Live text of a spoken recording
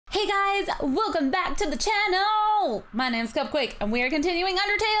Hey guys, welcome back to the channel! My name's Cupquake and we are continuing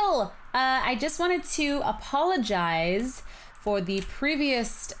Undertale! I just wanted to apologize for the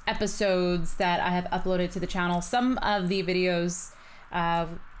previous episodes that I have uploaded to the channel. Some of the videos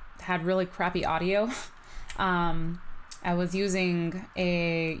had really crappy audio. I was using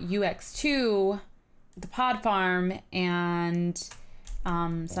a UX2, the pod farm, and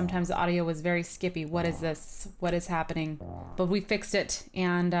sometimes the audio was very skippy. What is this? What is happening? But we fixed it,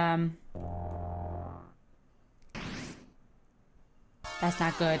 and that's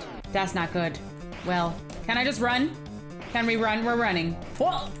not good. That's not good. Well, can I just run? Can we run? We're running.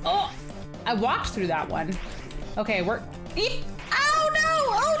 Whoa! Oh! I walked through that one. Okay, we're... Eep! Oh no!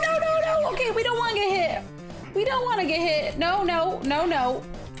 Oh no, no, no! Okay, we don't want to get hit. We don't want to get hit. No, no, no, no.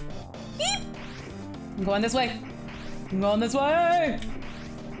 Eep! I'm going this way. I'm going this way!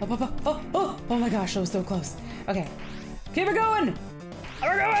 Oh my gosh, that was so close. Okay, keep it going!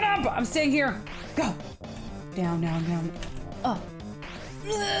 We're going up! I'm staying here. Go! Down, down, down. Oh.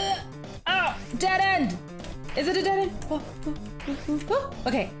 Oh, dead end! Is it a dead end? Oh.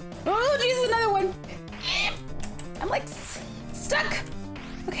 Okay. Oh, Jesus, another one! I'm like stuck.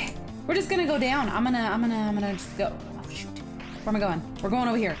 Okay, we're just gonna go down. I'm gonna just go. Oh shoot. Where am I going? We're going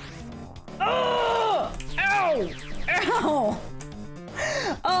over here. Oh! Ow! Ow!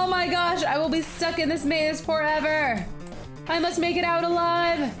 Oh my gosh, I will be stuck in this maze forever. I must make it out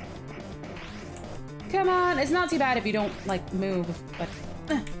alive. Come on, it's not too bad if you don't like move, but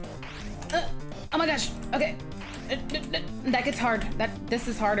oh my gosh. Okay. That gets hard. This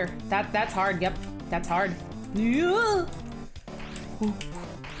is harder. That's hard. Yep. That's hard. Yeah.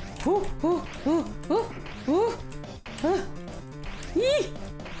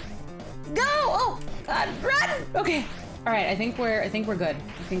 Go! Oh God, run! Okay. All right, I think we're good.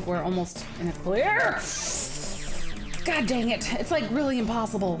 I think we're almost in the clear. God dang it. It's like really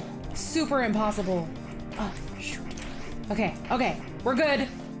impossible. Super impossible. Oh, shoot. Okay, okay. We're good.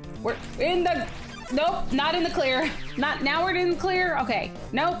 We're in the... Nope, not in the clear. Not now we're in the clear. Okay,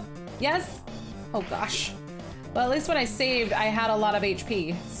 nope. Yes? Oh gosh. Well, at least when I saved, I had a lot of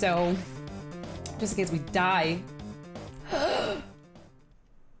HP. So, just in case we die.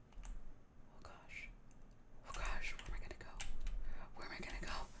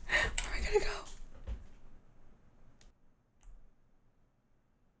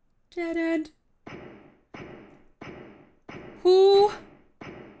 Dead end. Who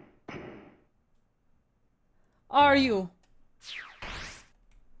are you?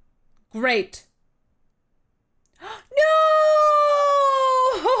 Great. No!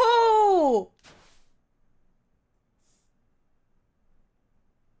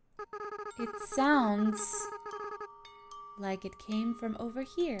 It sounds like it came from over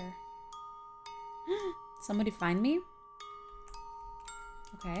here. Somebody find me?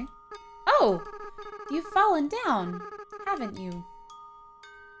 Okay. Oh! You've fallen down, haven't you?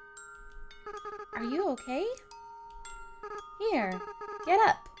 Are you okay? Here, get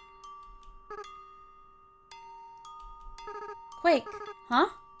up. Quake, huh?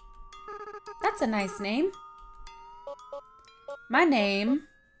 That's a nice name. My name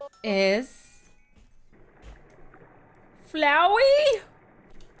is... Flowey?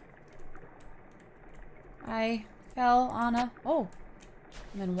 I fell on a... Oh.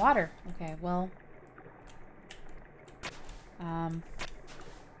 I'm in water. Okay, well.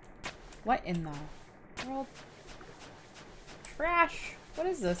 What in the world? Trash. What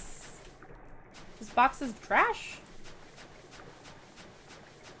is this? This box is trash?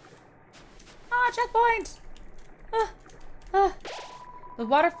 Ah, checkpoint! The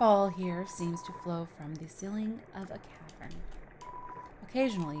waterfall here seems to flow from the ceiling of a cavern.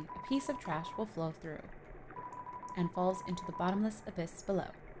 Occasionally, a piece of trash will flow through and falls into the bottomless abyss below.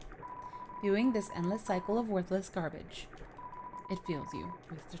 Viewing this endless cycle of worthless garbage, it fills you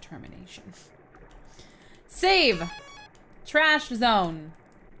with determination. Save! Trash zone.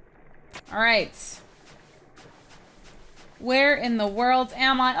 Alright. Where in the world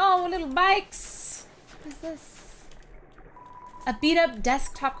am I? Oh, little bikes! What is this? A beat-up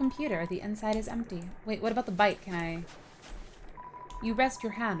desktop computer. The inside is empty. Wait, what about the bike? Can I... You rest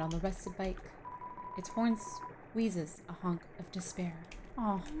your hand on the rusted bike. Its horns wheezes a honk of despair.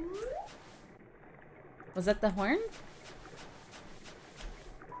 Oh. Was that the horn?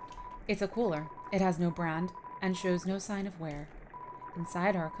 It's a cooler. It has no brand and shows no sign of wear.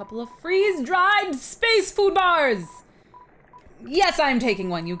 Inside are a couple of freeze-dried space food bars! Yes, I'm taking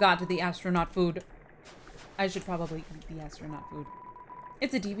one. You got the astronaut food. I should probably eat the astronaut food.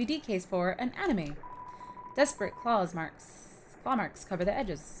 It's a DVD case for an anime. Desperate claw marks cover the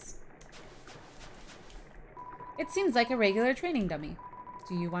edges. It seems like a regular training dummy.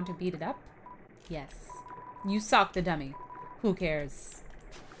 Do you want to beat it up? Yes. You sock the dummy. Who cares?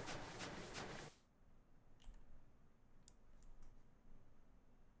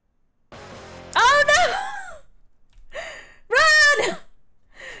 Oh no! Run!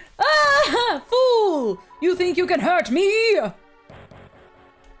 Ah! Fool! You think you can hurt me?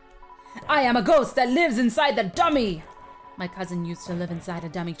 I am a ghost that lives inside the dummy. My cousin used to live inside a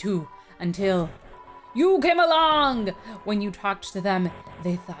dummy too, until you came along. When you talked to them,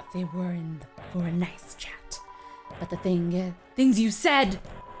 they thought they were in for a nice chat. But the things you said,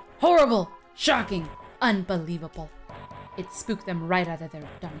 horrible, shocking, unbelievable. It spooked them right out of their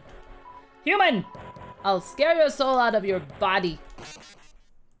dummy. Human, I'll scare your soul out of your body.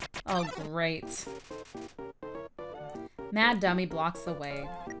 Oh, great. Mad Dummy blocks the way.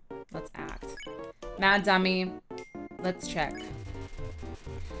 Let's act. Mad Dummy, let's check.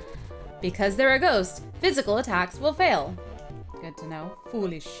 Because they're a ghost, physical attacks will fail. Good to know.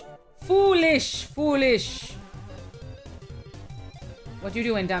 Foolish. Foolish! Foolish! What you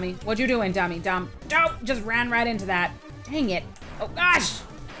doing, dummy? What you doing, dummy? Dumb. Don't! Just ran right into that. Dang it. Oh, gosh!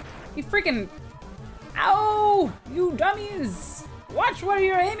 You freaking... Ow! You dummies! Watch where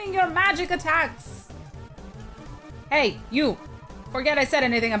you're aiming your magic attacks! Hey, you! Forget I said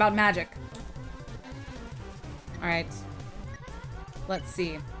anything about magic. Alright. Let's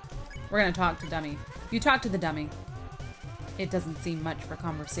see. We're gonna talk to dummy. You talk to the dummy. It doesn't seem much for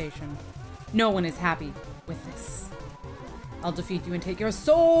conversation. No one is happy with this. I'll defeat you and take your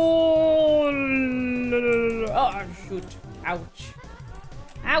soul! Oh, shoot. Ouch.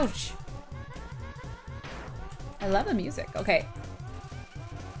 Ouch! I love the music. Okay.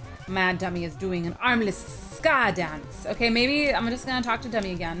 Mad Dummy is doing an armless ska dance. Okay, maybe I'm just gonna talk to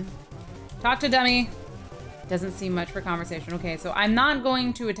Dummy again. Talk to Dummy. Doesn't seem much for conversation. Okay, so I'm not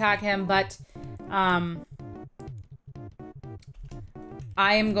going to attack him, but I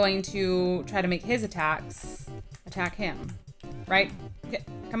am going to try to make his attacks attack him. Right?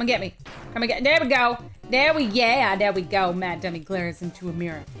 Come and get me. Come and get. There we go. There we go. Mad Dummy glares into a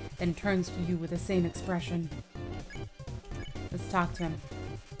mirror, then turns to you with the same expression. Let's talk to him.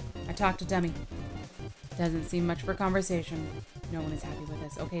 I talk to Dummy. Doesn't seem much for conversation. No one is happy with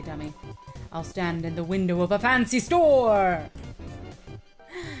this. Okay, Dummy. I'll stand in the window of a fancy store.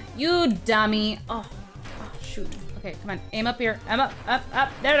 You dummy. Oh, shoot. Okay, come on. Aim up here. Aim up,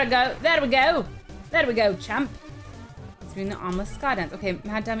 up. There we go. There we go. There we go, champ. He's doing the armless ska dance. Okay,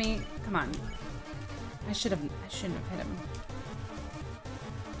 Mad Dummy, come on. I shouldn't have hit him.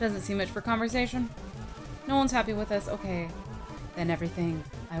 Doesn't seem much for conversation. No one's happy with this. Okay. Then everything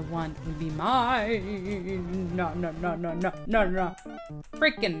I want will be mine. No.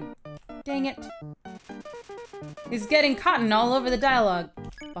 Freaking. Dang it. He's getting cotton all over the dialogue.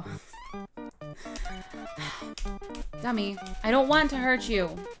 Oh. Dummy, I don't want to hurt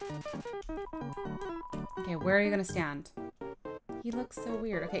you. Okay, where are you gonna stand? He looks so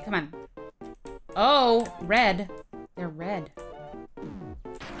weird. Okay, come on. Oh, red. They're red.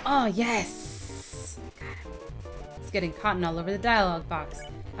 Oh, yes. Got him. It's getting cotton all over the dialogue box.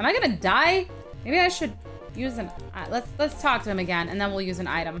 Am I gonna die? Maybe I should use an... let's talk to him again, and then we'll use an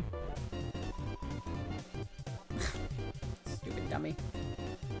item. Stupid dummy.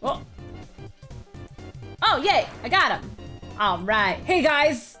 Oh! Oh, yay! I got him! Alright. Hey,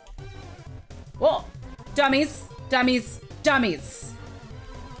 guys! Whoa! Dummies. Dummies. Dummies.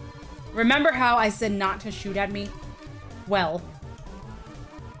 Remember how I said not to shoot at me? Well.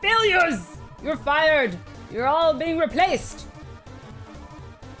 Failures! You're fired! You're all being replaced!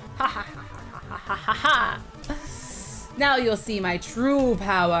 Ha ha ha ha ha ha ha! Now you'll see my true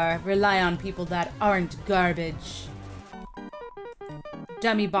power. Rely on people that aren't garbage.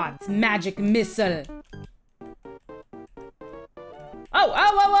 Dummy bots, magic missile. Oh,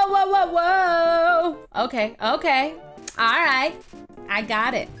 whoa. Okay. All right. I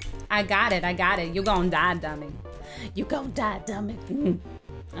got it. You gon' die, dummy. You gon' die, dummy.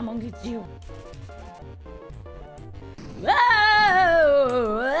 I'm gonna get you. Whoa!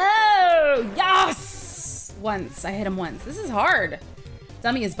 Yes! Once. I hit him once. This is hard.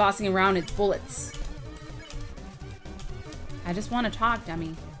 Dummy is bossing around its bullets. I just want to talk,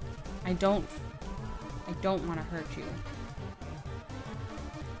 dummy. I don't want to hurt you.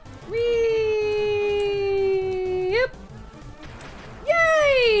 Whee! Oop.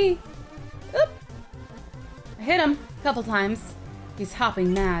 Yay! Oop. I hit him a couple times. He's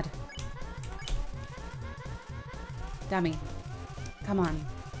hopping mad. Dummy, come on.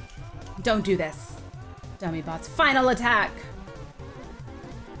 Don't do this. Dummy bots, final attack.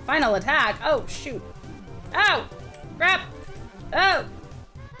 Final attack? Oh, shoot. Oh, crap. Oh,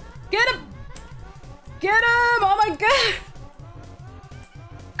 get him. Get him, oh my God.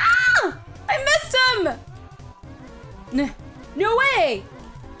 No way!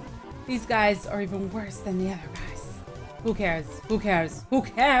 These guys are even worse than the other guys. Who cares? Who cares? Who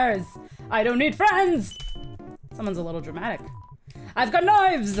cares? I don't need friends! Someone's a little dramatic. I've got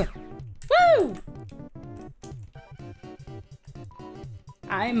knives! Woo!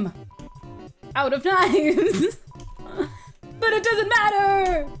 I'm out of knives! But it doesn't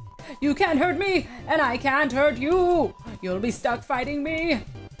matter! You can't hurt me, and I can't hurt you! You'll be stuck fighting me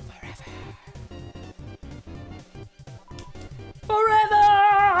forever.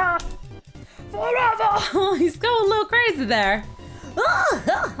 Forever! Forever! He's going a little crazy there.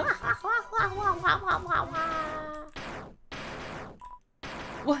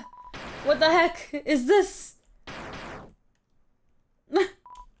 What the heck is this?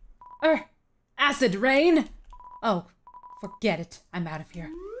 Acid rain? Oh, forget it. I'm out of here.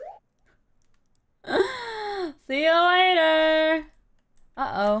 See you later.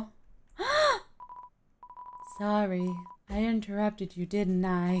 Uh-oh. Sorry, I interrupted you, didn't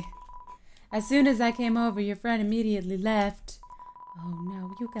I? As soon as I came over, your friend immediately left. Oh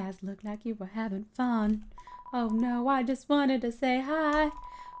no, you guys look like you were having fun. Oh no, I just wanted to say hi.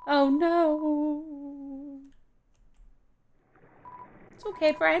 Oh no. It's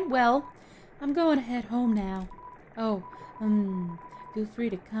okay, friend. Well, I'm going to head home now. Oh, feel free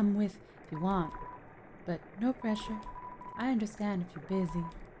to come with if you want. But no pressure. I understand if you're busy.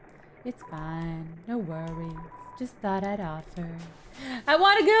 It's fine. No worries. Just thought I'd offer. I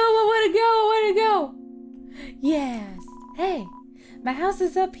want to go. I want to go. Yes. Hey, my house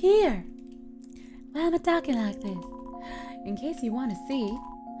is up here. Why am I talking like this? In case you want to see,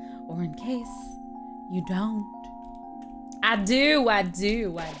 or in case you don't. I do.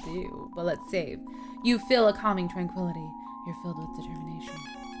 But let's see. You feel a calming tranquility. You're filled with determination.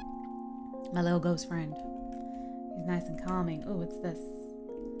 My little ghost friend. He's nice and calming. Oh, it's this.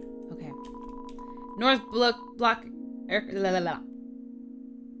 Okay. North Block. I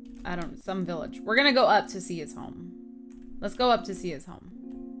don't know. Some village. We're gonna go up to see his home. Let's go up to see his home.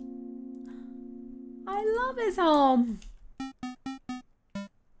 I love his home.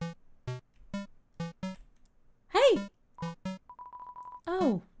 Hey.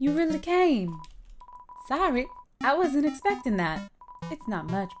 Oh, you really came. Sorry, I wasn't expecting that. It's not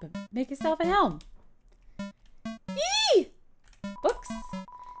much, but make yourself at home. Yee! Books.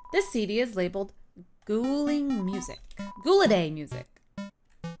 This CD is labeled Ghouling Music. Ghouladay Music.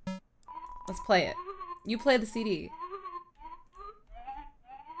 Let's play it. You play the CD.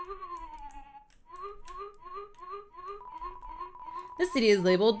 This CD is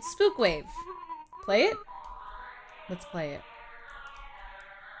labeled Spookwave. Play it? Let's play it.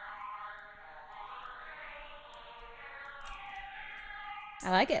 I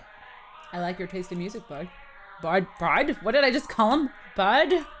like it. I like your taste in music, bud. Bud? What did I just call him?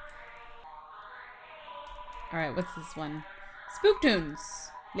 Bud? Alright, what's this one? Spook Tunes.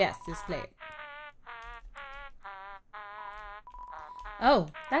 Yes, let's play it. Oh,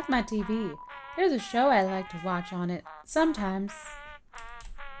 that's my TV. There's a show I like to watch on it sometimes.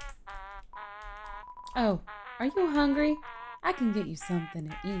 Oh, are you hungry? I can get you something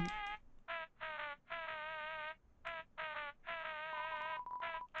to eat.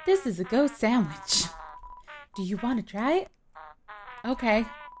 This is a ghost sandwich. Do you want to try it? Okay.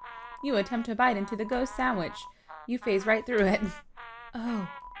 You attempt to bite into the ghost sandwich. You phase right through it. Oh,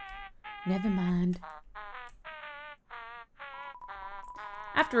 never mind.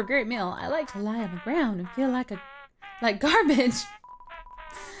 After a great meal, I like to lie on the ground and feel like garbage.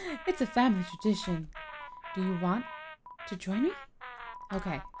 It's a family tradition. Do you want to join me?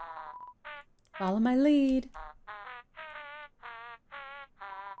 Okay. Follow my lead.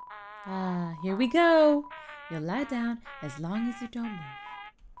 Here we go. You'll lie down as long as you don't move.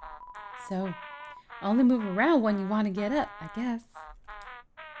 So, only move around when you want to get up, I guess.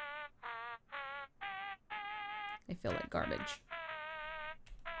 I feel like garbage.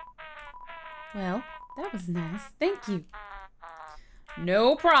 Well, that was nice. Thank you.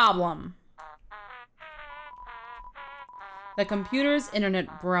 No problem. The computer's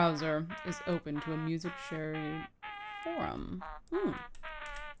internet browser is open to a music sharing forum.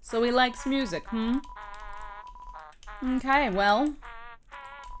 So he likes music, Okay, well.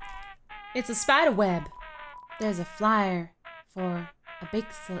 It's a spider web. There's a flyer for a big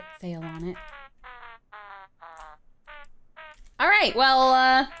sale on it. Alright,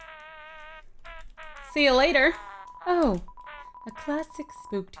 well, see you later. Oh, a classic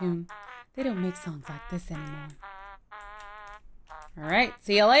spook tune. They don't make songs like this anymore. Alright,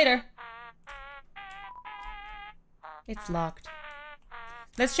 see you later. It's locked.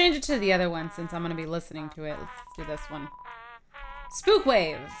 Let's change it to the other one since I'm going to be listening to it. Let's do this one.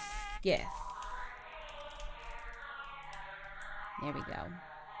 Spookwave. Yes. There we go.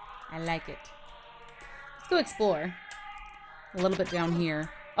 I like it. Let's go explore. A little bit down here.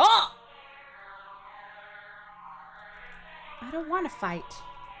 Oh! I don't want to fight.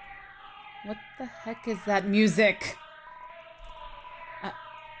 What the heck is that music?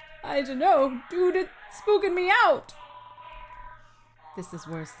 I don't know. Dude, it's spooking me out. This is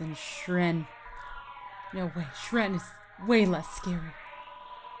worse than Shren. No way. Shren is way less scary.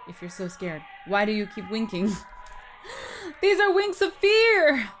 If you're so scared, why do you keep winking? These are winks of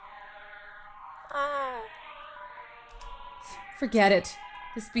fear. Forget it.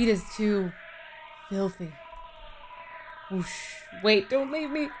 The speed is too filthy. Whoosh. Wait, don't leave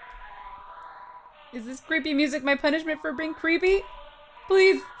me. Is this creepy music my punishment for being creepy?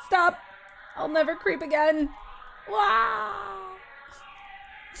 Please, stop. I'll never creep again. Wow.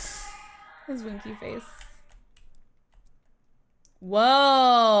 His winky face.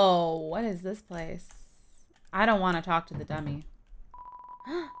 Whoa. What is this place? I don't want to talk to the dummy.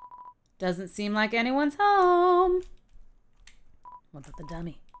 Doesn't seem like anyone's home. What about the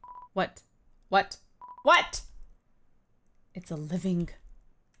dummy? What? What? What? It's a living...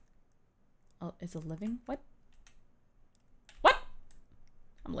 Oh, it's a living? What? What?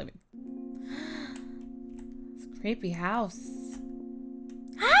 I'm leaving. It's a creepy house.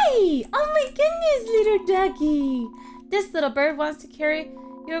 Hi! Oh my goodness, little ducky! This little bird wants to carry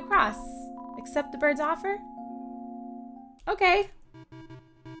you across. Accept the bird's offer? Okay.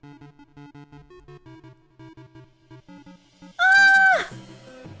 Ah!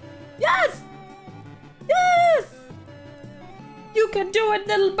 Yes! Yes! You can do it,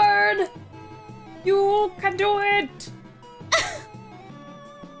 little bird! You can do it!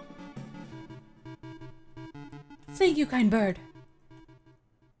 Thank you, kind bird.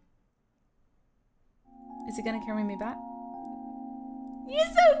 Is he gonna carry me back? You're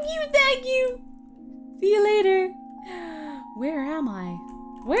so cute, thank you! See you later. Where am I?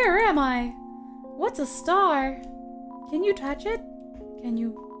 Where am I? What's a star? Can you touch it? Can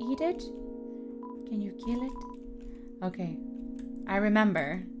you eat it? Can you kill it? Okay, I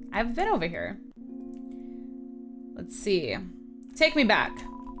remember. I've been over here. Let's see. Take me back.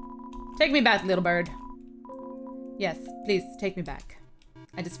 Take me back, little bird. Yes, please, take me back.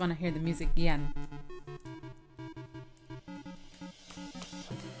 I just want to hear the music again.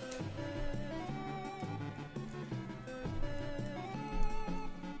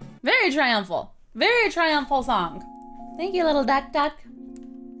 Very triumphal. Very triumphal song. Thank you, little duck duck.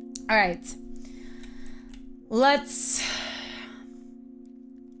 All right. Let's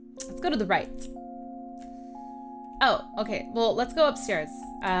go to the right. Oh, okay. Well, let's go upstairs.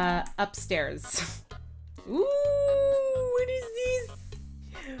 Upstairs. Ooh, what is this?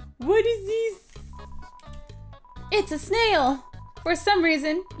 What is this? It's a snail. For some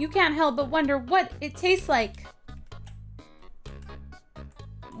reason, you can't help but wonder what it tastes like.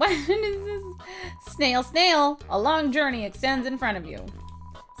 What is this? Snail, snail, a long journey extends in front of you.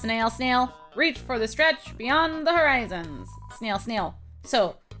 Snail, snail, reach for the stretch beyond the horizons. Snail, snail.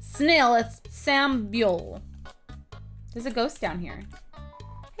 So, snail, it's Sam Buell. There's a ghost down here.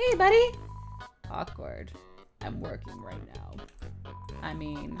 Hey, buddy. Awkward. I'm working right now. I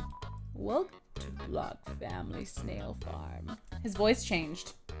mean, welcome to Block Family Snail Farm. His voice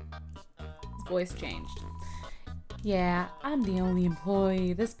changed. His voice changed. Yeah, I'm the only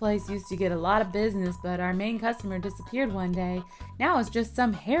employee. This place used to get a lot of business, but our main customer disappeared one day. Now it's just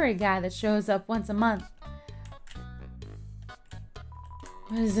some hairy guy that shows up once a month.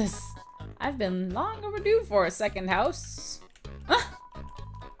 What is this? I've been long overdue for a second house.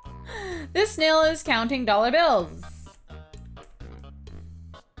 This snail is counting dollar bills.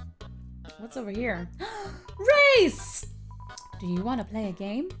 What's over here? Race! Do you want to play a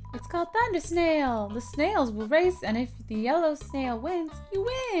game? It's called Thunder Snail. The snails will race, and if the yellow snail wins, you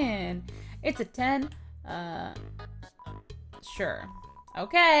win. It's a 10. Sure.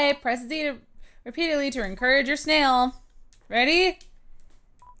 Okay, press Z repeatedly to encourage your snail. Ready?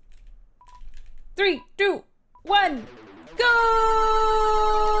 3, 2, 1, go!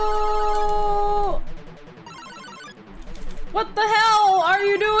 What the hell are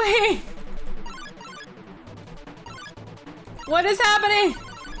you doing? What is happening?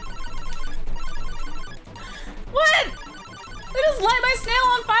 What? They just light my snail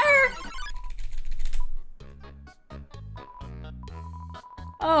on fire?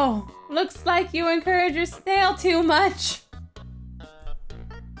 Oh, looks like you encourage your snail too much.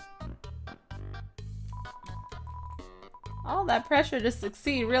 All that pressure to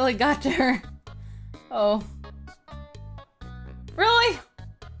succeed really got to her. Oh. Really?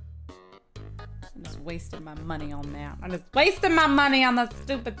 I just wasted my money on that. I just wasted my money on the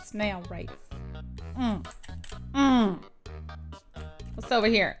stupid snail race. What's over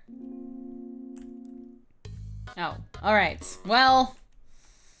here? Oh, all right. Well,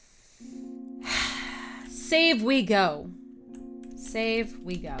 save we go. Save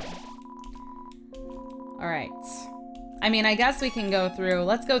we go. All right. I mean, I guess we can go through.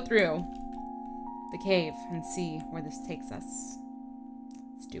 Let's go through the cave and see where this takes us.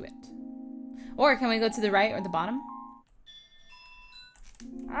 Let's do it. Or can we go to the right or the bottom?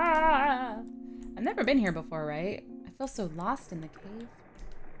 Ah! I've never been here before, right? I feel so lost in the cave.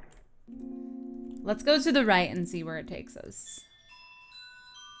 Let's go to the right and see where it takes us.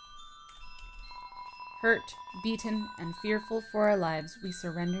 Hurt, beaten, and fearful for our lives, we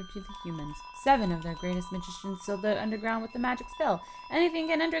surrendered to the humans. 7 of their greatest magicians sealed the underground with the magic spell. Anything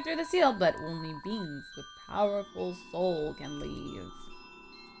can enter through the seal, but only beings with powerful soul can leave.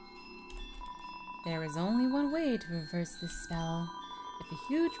 There is only one way to reverse this spell. If a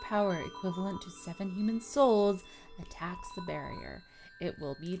huge power equivalent to 7 human souls attacks the barrier, it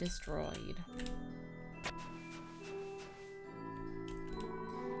will be destroyed.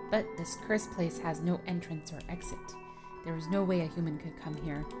 But this cursed place has no entrance or exit. There is no way a human could come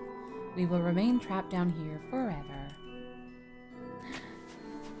here. We will remain trapped down here forever.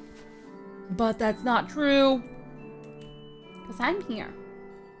 But that's not true. Because I'm here.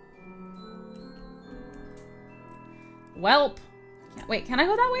 Welp. Wait, can I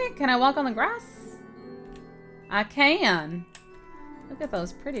go that way? Can I walk on the grass? I can. Look at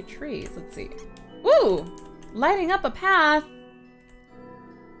those pretty trees. Let's see. Woo! Lighting up a path.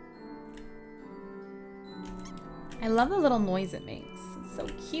 I love the little noise it makes. It's so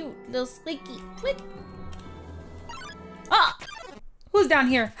cute. Little squeaky. Quick. Ah! Who's down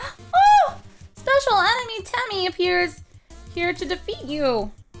here? Oh! Special enemy Temmie appears here to defeat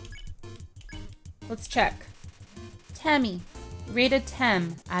you. Let's check. Temmie. Rated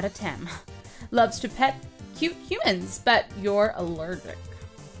 10 out of 10. Loves to pet cute humans, but you're allergic.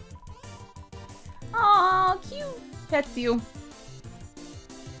 Aw, cute. Pets you.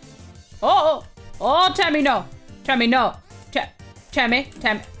 Oh! Oh, Temmie, no! Temmie, no! Temmie.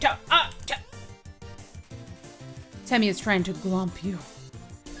 Temmie is trying to glomp you.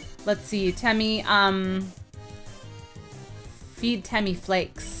 Let's see, Temmie, feed Temmie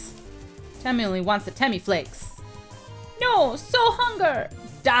flakes. Temmie only wants the Temmie flakes. No, so hunger!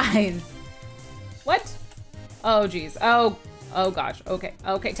 Dies. What? Oh, geez. Oh gosh. Okay,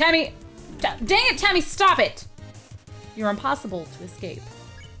 Temmie! Dang it, Temmie, stop it! You're impossible to escape.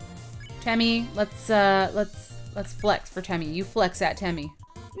 Temmie, let's flex for Temmie. You flex at Temmie.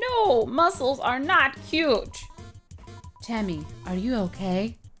 No, muscles are not cute. Temmie, are you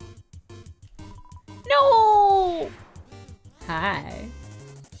okay? No! Hi.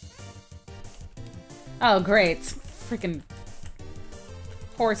 Oh, great. Freaking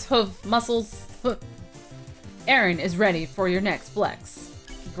horse hoof muscles. Aaron is ready for your next flex.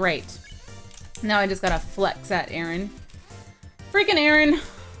 Great. Now I just gotta flex at Aaron. Freaking Aaron.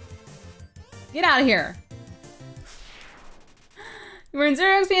 Get out of here. You earned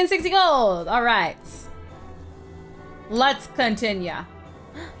 0 XP and 60 gold. All right. Let's continue.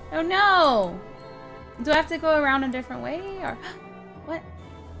 Oh no. Do I have to go around a different way or what?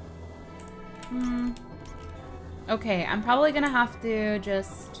 Okay, I'm probably gonna have to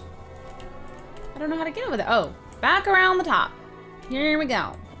just, I don't know how to get over there. Oh, back around the top. Here we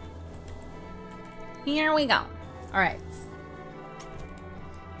go. Here we go. All right.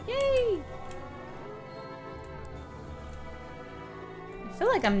 Yay. I feel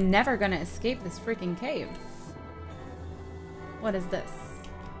like I'm never gonna escape this freaking cave. What is this?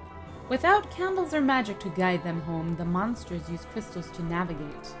 Without candles or magic to guide them home, the monsters use crystals to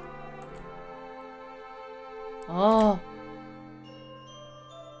navigate. Oh.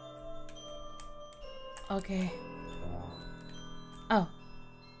 Okay. Oh.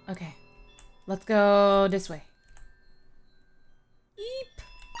 Okay. Let's go this way. Eep.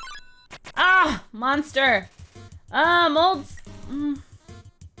 Ah! Monster! Molds!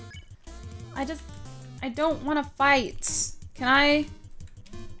 I don't want to fight. Can I?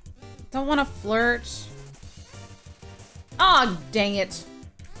 Don't want to flirt. Oh, dang it.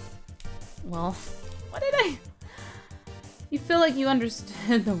 Well, what did I? You feel like you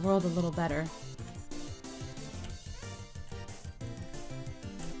understood the world a little better.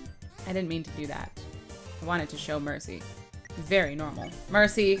 I didn't mean to do that. I wanted to show mercy. It's very normal.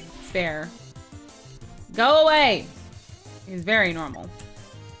 Mercy, spare. Go away! He's very normal.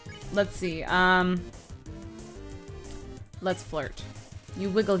 Let's see, let's flirt. You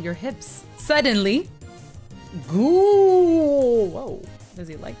wiggle your hips. Suddenly. Goo! Whoa. Does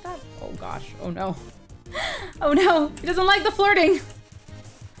he like that? Oh gosh. Oh no. Oh no. He doesn't like the flirting.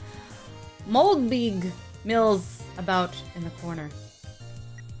 Moldbig mills about in the corner.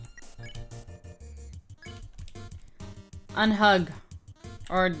 Unhug.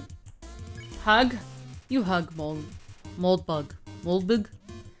 Or hug? You hug, mold bug. Mold bug?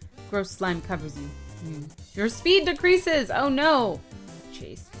 Gross slime covers you. Your speed decreases! Oh no!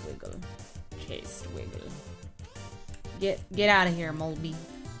 Chase wiggle. Chase wiggle. Get out of here, Moldy.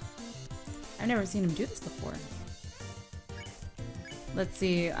 I've never seen him do this before. Let's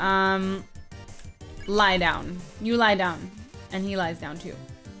see. Lie down. You lie down. And he lies down too.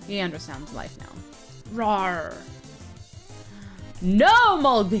 He understands life now. Roar. No,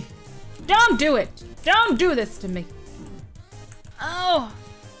 Moldy! Don't do it! Don't do this to me! Oh!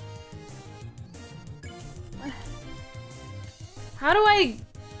 How do I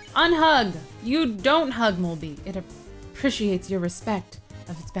unhug? You don't hug Moldy. It appreciates your respect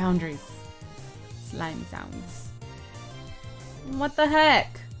of its boundaries. Slime sounds. What the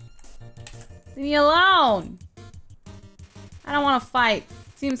heck? Leave me alone! I don't want to fight.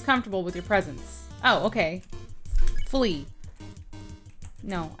 Seems comfortable with your presence. Oh, okay. Flee.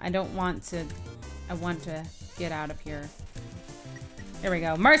 No, I don't want to. I want to get out of here. There we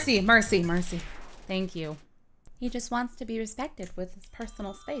go. Mercy, mercy, mercy. Thank you. He just wants to be respected with his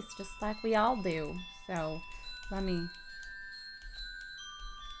personal space, just like we all do. So, let me...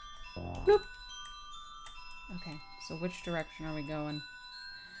 Boop. Okay, so which direction are we going?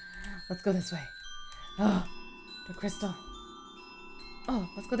 Let's go this way. Oh, the crystal. Oh,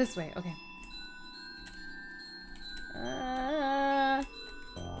 let's go this way. Okay.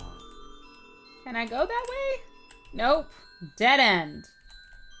 Can I go that way? Nope. Dead end.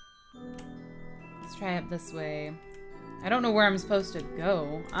 Let's try it this way. I don't know where I'm supposed to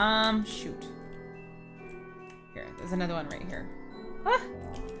go. Shoot. Here, there's another one right here. Ah!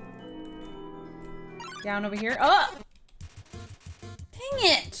 Down over here. Oh!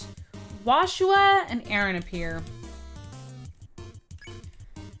 Dang it! Washua and Aaron appear.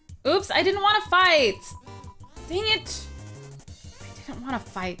 Oops, I didn't want to fight! Dang it! I didn't want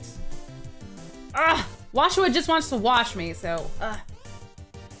to fight. Ugh! Washua just wants to wash me, so... Ugh.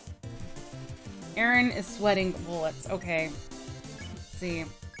 Aaron is sweating bullets. Okay. Let's see.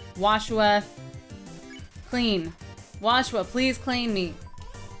 Washua. Clean. Washua, please clean me.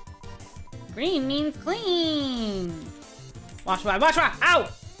 Green means clean. Washua, Washua! Ow!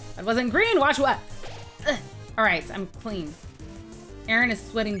 That wasn't green, Washua! Alright, I'm clean. Aaron is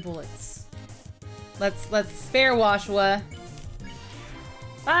sweating bullets. Let's spare Washua.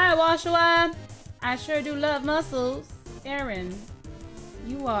 Bye, Washua! I sure do love muscles. Aaron,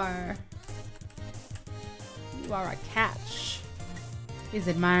 you are a catch. He's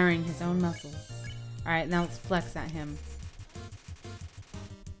admiring his own muscles. Alright, now let's flex at him.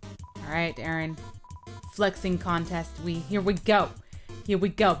 Alright, Aaron. Flexing contest. Here we go. Here we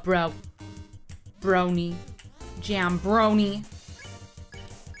go, bro. Brony. Jambroni.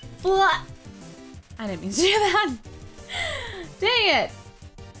 I didn't mean to do that. Dang it.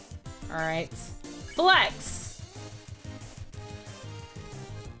 Alright. Flex.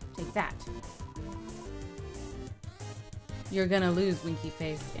 Take that. You're gonna lose, Winky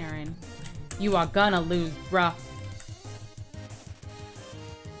Face, Aaron. You are gonna lose, bruh.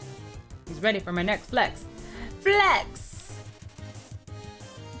 He's ready for my next flex. Flex!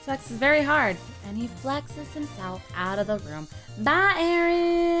 Flex is very hard, and he flexes himself out of the room. Bye,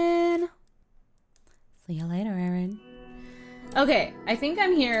 Aaron! See you later, Aaron. Okay, I think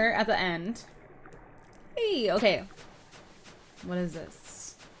I'm here at the end. Hey, okay. What is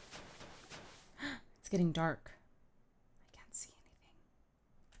this? It's getting dark.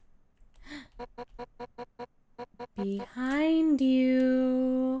 Behind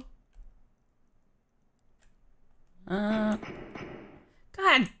you. God.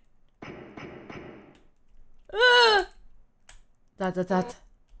 That.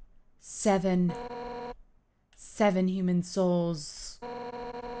 Seven human souls.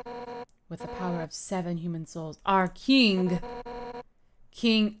 With the power of 7 human souls. Our king,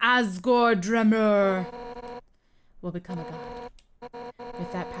 King Asgore will become a god.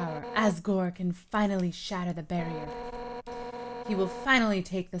 With that power, Asgore can finally shatter the barrier. He will finally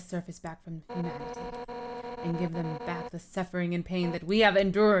take the surface back from humanity and give them back the suffering and pain that we have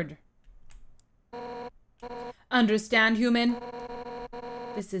endured. Understand, human?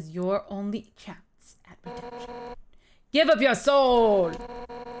 This is your only chance at redemption. Give up your soul,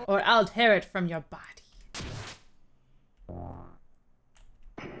 or I'll tear it from your body.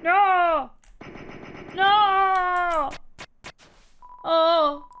 No! No!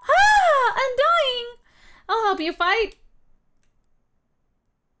 Oh. Ah! I'm dying! I'll help you fight.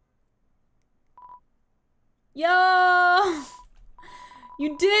 Yo!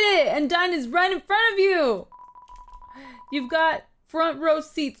 You did it! Undyne is right in front of you! You've got front row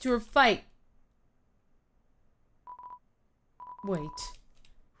seats to her fight. Wait.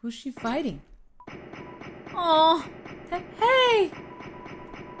 Who's she fighting? Oh, hey!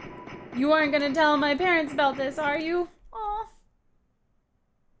 You aren't gonna tell my parents about this, are you? Oh.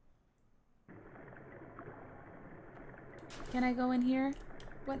 Can I go in here?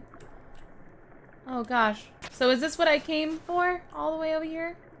 What? Oh gosh. So is this what I came for? All the way over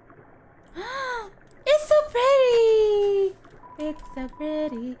here? It's so pretty! It's so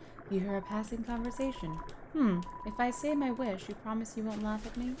pretty. You hear a passing conversation. If I say my wish, you promise you won't laugh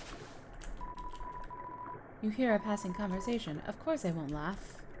at me? You hear a passing conversation. Of course I won't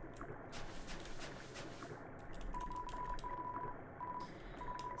laugh.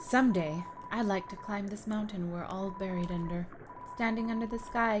 Someday, I'd like to climb this mountain we're all buried under. Standing under the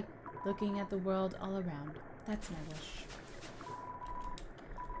sky, looking at the world all around. That's my wish.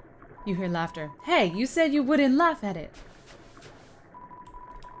 You hear laughter. Hey, you said you wouldn't laugh at it.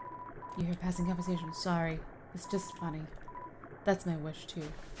 You hear passing conversation. Sorry, it's just funny. That's my wish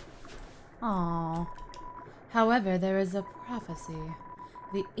too. Aww. However, there is a prophecy.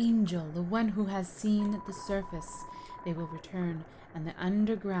 The angel, the one who has seen the surface, they will return and the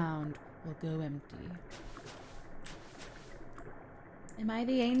underground will go empty. Am I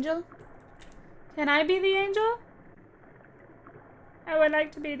the angel? Can I be the angel? I would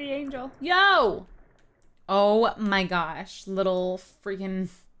like to be the angel. Yo! Oh my gosh, little freaking...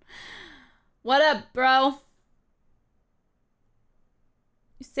 What up, bro?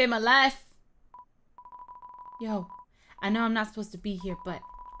 You saved my life. Yo, I know I'm not supposed to be here, but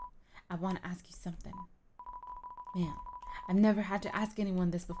I want to ask you something. Man, I've never had to ask anyone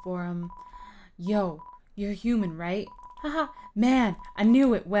this before. Yo, you're human, right? Haha, man, I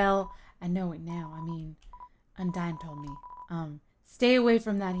knew it. Well, I know it now. I mean, Undyne told me. Stay away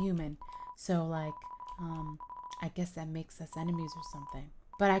from that human. So, like, I guess that makes us enemies or something.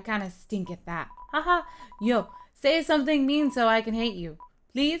 But I kind of stink at that. Haha, yo, say something mean so I can hate you.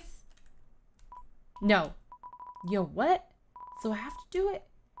 Please? No. Yo, what? So I have to do it?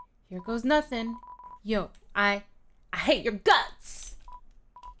 Here goes nothing. Yo, I hate your guts.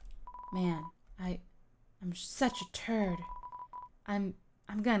 Man, I'm such a turd. I'm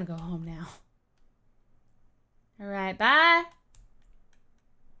gonna go home now. All right, bye.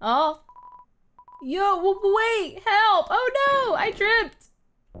 Oh. Yo, wait, help. Oh no, I tripped.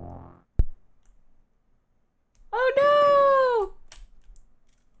 Oh no.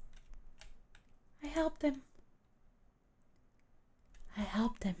 I helped him. I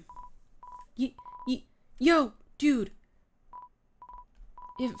helped him. Yo, dude.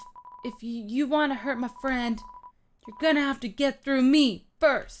 If you want to hurt my friend, you're gonna have to get through me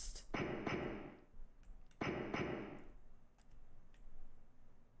first.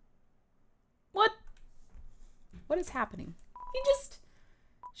 What? What is happening?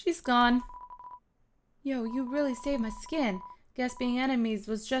 She's gone. Yo, you really saved my skin. Guess being enemies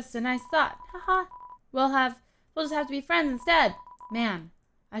was just a nice thought. Haha. We'll just have to be friends instead. Man,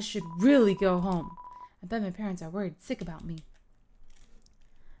 I should really go home. I bet my parents are worried sick about me.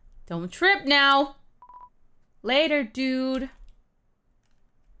 Don't trip now. Later, dude.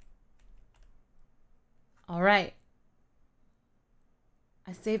 All right.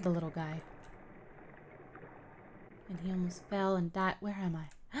 I saved the little guy. And he almost fell and died. Where am I?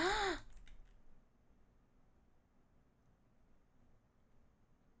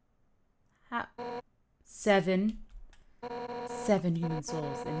 7 human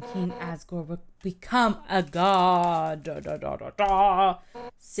souls, and King Asgore will become a god.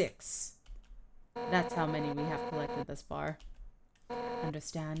 6. That's how many we have collected thus far.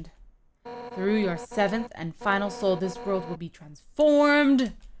 Understand? Through your 7th and final soul, this world will be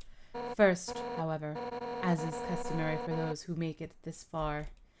transformed. First, however, as is customary for those who make it this far,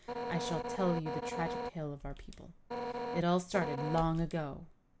 I shall tell you the tragic tale of our people. It all started long ago.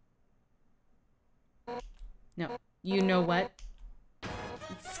 No, you know what?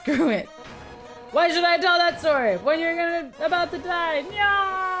 Screw it. Why should I tell that story when you're about to die?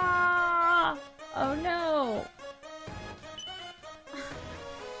 Yeah! Oh no.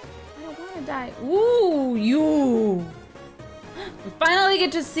 I don't want to die. Ooh, you. We finally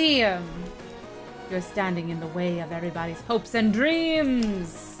get to see him. You're standing in the way of everybody's hopes and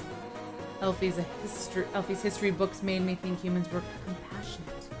dreams. Elfie's history books made me think humans were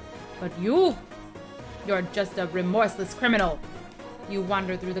compassionate. But you're just a remorseless criminal. You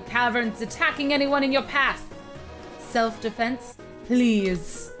wander through the caverns, attacking anyone in your path. Self-defense?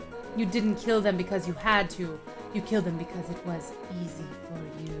 Please. You didn't kill them because you had to. You killed them because it was easy for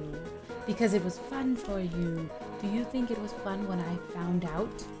you. Because it was fun for you. Do you think it was fun when I found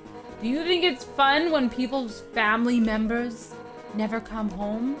out? Do you think it's fun when people's family members never come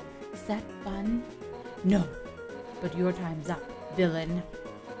home? Is that fun? No. But your time's up. Villain,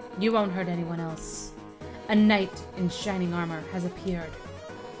 you won't hurt anyone else. A knight in shining armor has appeared,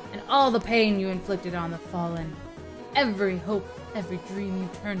 and all the pain you inflicted on the fallen, every hope, every dream you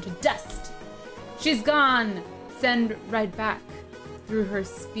turned to dust. She's gone. Send right back through her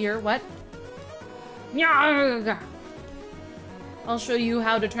spear. What? I'll show you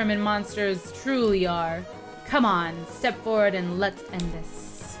how determined monsters truly are. Come on, step forward and let's end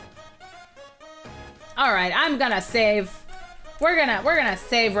this. All right, I'm gonna save. We're gonna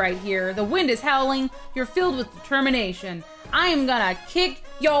save right here. The wind is howling. You're filled with determination. I am gonna kick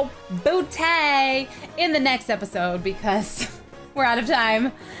your booty in the next episode because we're out of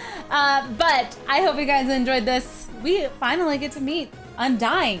time. But I hope you guys enjoyed this. We finally get to meet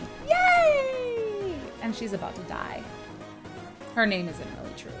Undying. Yay! And she's about to die. Her name isn't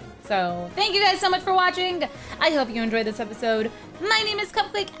really true. So thank you guys so much for watching. I hope you enjoyed this episode. My name is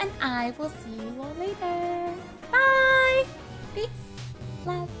Cupquake, and I will see you all later. Bye! Peace.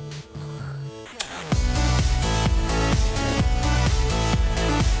 Love.